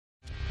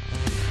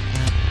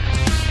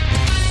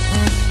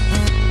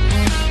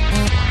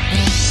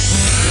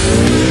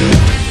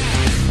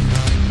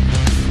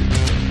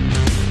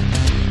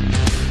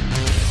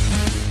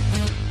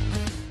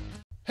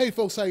Hey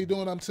folks, how you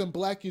doing? I'm Tim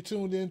Black. You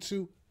tuned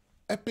into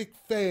Epic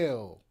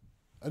Fail,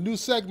 a new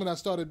segment I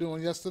started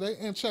doing yesterday.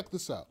 And check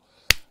this out: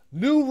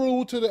 new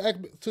rule to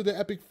the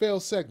Epic Fail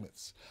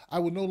segments. I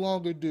will no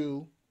longer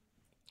do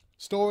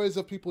stories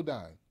of people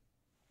dying.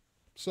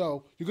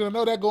 So you're gonna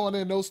know that going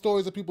in, no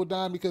stories of people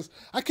dying, because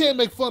I can't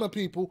make fun of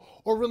people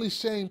or really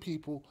shame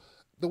people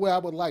the way I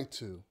would like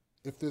to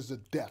if there's a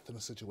death in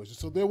a situation.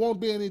 So there won't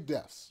be any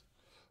deaths,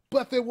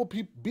 but there will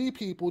be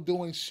people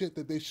doing shit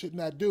that they should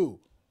not do,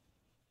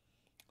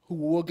 who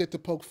will get to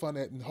poke fun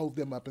at and hold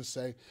them up and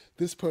say,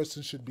 this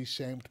person should be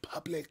shamed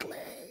publicly.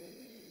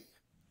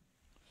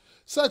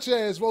 Such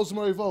as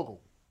Rosemary Vogel.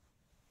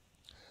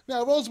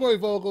 Now, Rosemary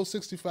Vogel,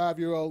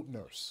 65-year-old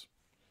nurse.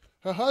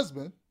 Her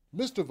husband,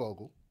 Mr.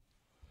 Vogel,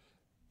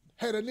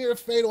 had a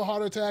near-fatal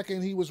heart attack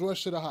and he was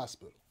rushed to the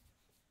hospital.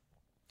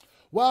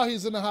 While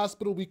he's in the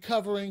hospital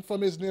recovering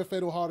from his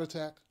near-fatal heart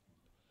attack,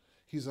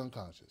 he's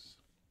unconscious.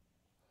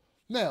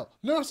 Now,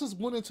 nurses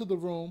went into the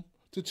room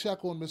to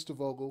check on Mr.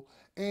 Vogel,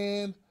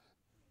 and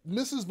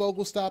Mrs.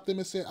 Vogel stopped them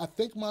and said, I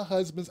think my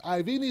husband's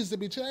IV needs to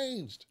be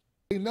changed.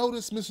 They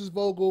noticed Mrs.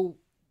 Vogel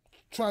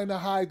trying to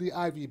hide the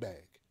IV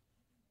bag.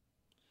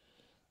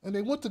 And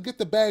they went to get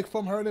the bag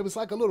from her, and it was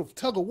like a little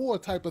tug-of-war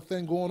type of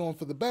thing going on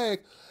for the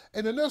bag.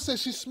 And the nurse said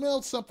she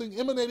smelled something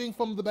emanating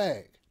from the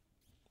bag,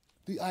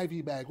 the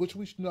IV bag, which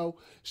we know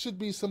should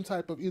be some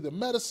type of either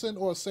medicine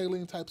or a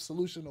saline-type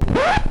solution. Or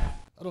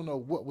I don't know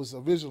what was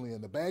originally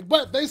in the bag,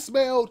 but they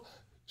smelled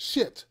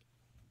shit.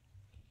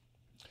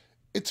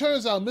 It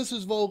turns out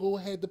Mrs. Vogel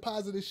had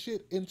deposited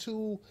shit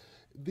into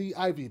the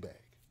IV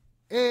bag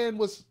and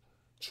was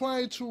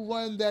trying to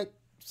run that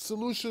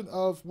solution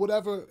of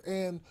whatever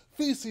and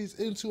feces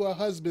into her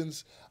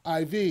husband's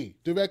IV,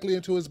 directly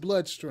into his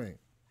bloodstream.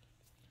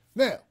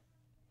 Now,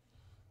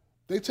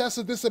 they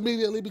tested this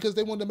immediately because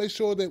they wanted to make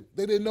sure that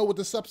they didn't know what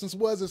the substance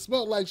was. It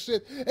smelled like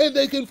shit, and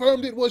they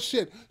confirmed it was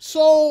shit.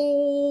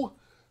 So,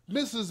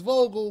 Mrs.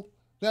 Vogel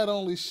not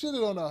only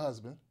shitted on her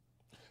husband,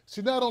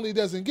 she not only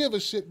doesn't give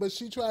a shit, but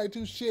she tried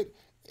to shit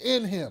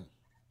in him.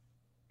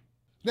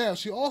 Now,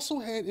 she also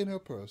had in her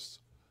purse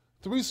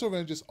 3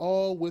 syringes,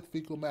 all with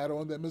fecal matter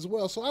on them as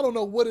well. So I don't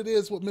know what it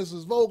is with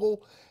Mrs.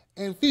 Vogel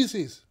and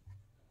feces.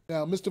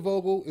 Now, Mr.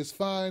 Vogel is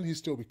fine. He's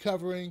still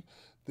recovering.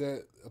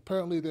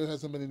 Apparently there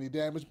hasn't been any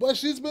damage, but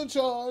she's been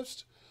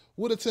charged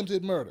with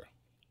attempted murder.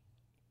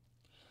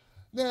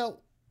 Now,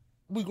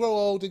 we grow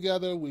old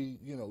together.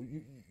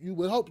 You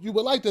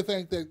would like to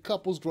think that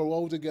couples grow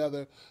old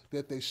together,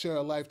 that they share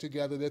a life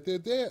together,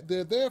 that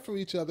they're there for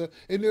each other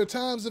in their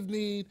times of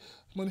need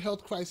when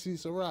health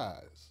crises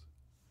arise.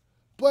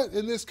 But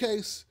in this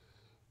case,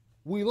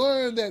 we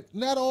learn that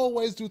not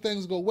always do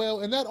things go well,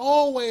 and not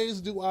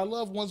always do our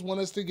loved ones want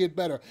us to get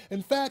better.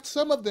 In fact,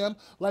 some of them,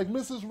 like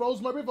Mrs.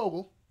 Rosemary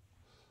Vogel,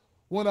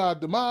 want our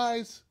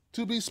demise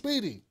to be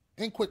speedy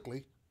and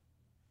quickly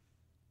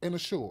and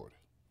assured,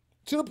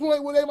 to the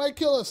point where they might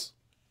kill us.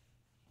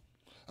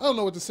 I don't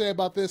know what to say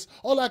about this.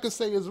 All I can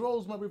say is,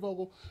 Rosemary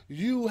Vogel,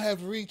 you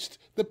have reached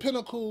the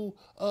pinnacle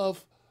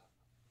of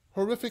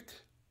horrific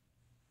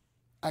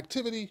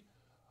activity.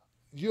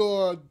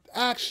 Your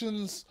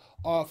actions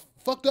are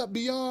fucked up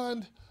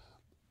beyond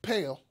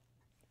pale.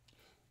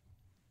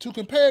 To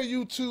compare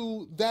you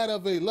to that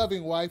of a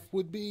loving wife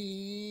would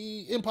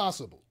be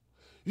impossible.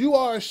 You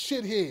are a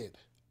shithead,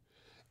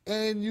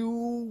 and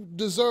you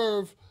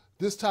deserve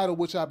this title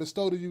which I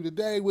bestowed on you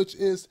today, which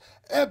is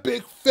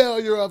Epic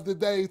Failure of the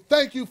Day.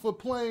 Thank you for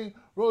playing,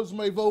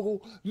 Rosemary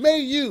Vogel. May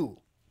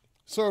you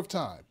serve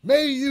time.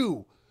 May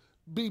you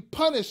be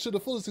punished to the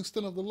fullest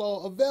extent of the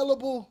law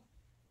available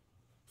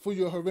for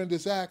your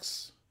horrendous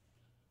acts.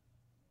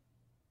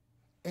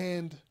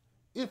 And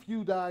if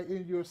you die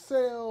in your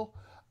cell,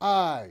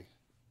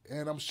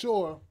 and I'm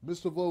sure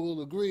Mr.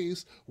 Vogel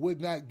agrees,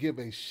 would not give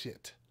a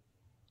shit.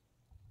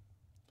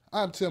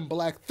 I'm Tim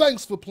Black.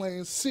 Thanks for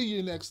playing. See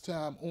you next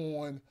time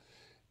on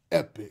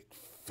Epic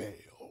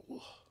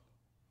Fail.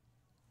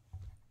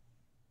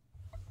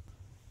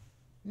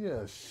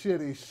 Yeah,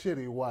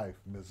 shitty wife,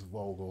 Miss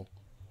Vogel.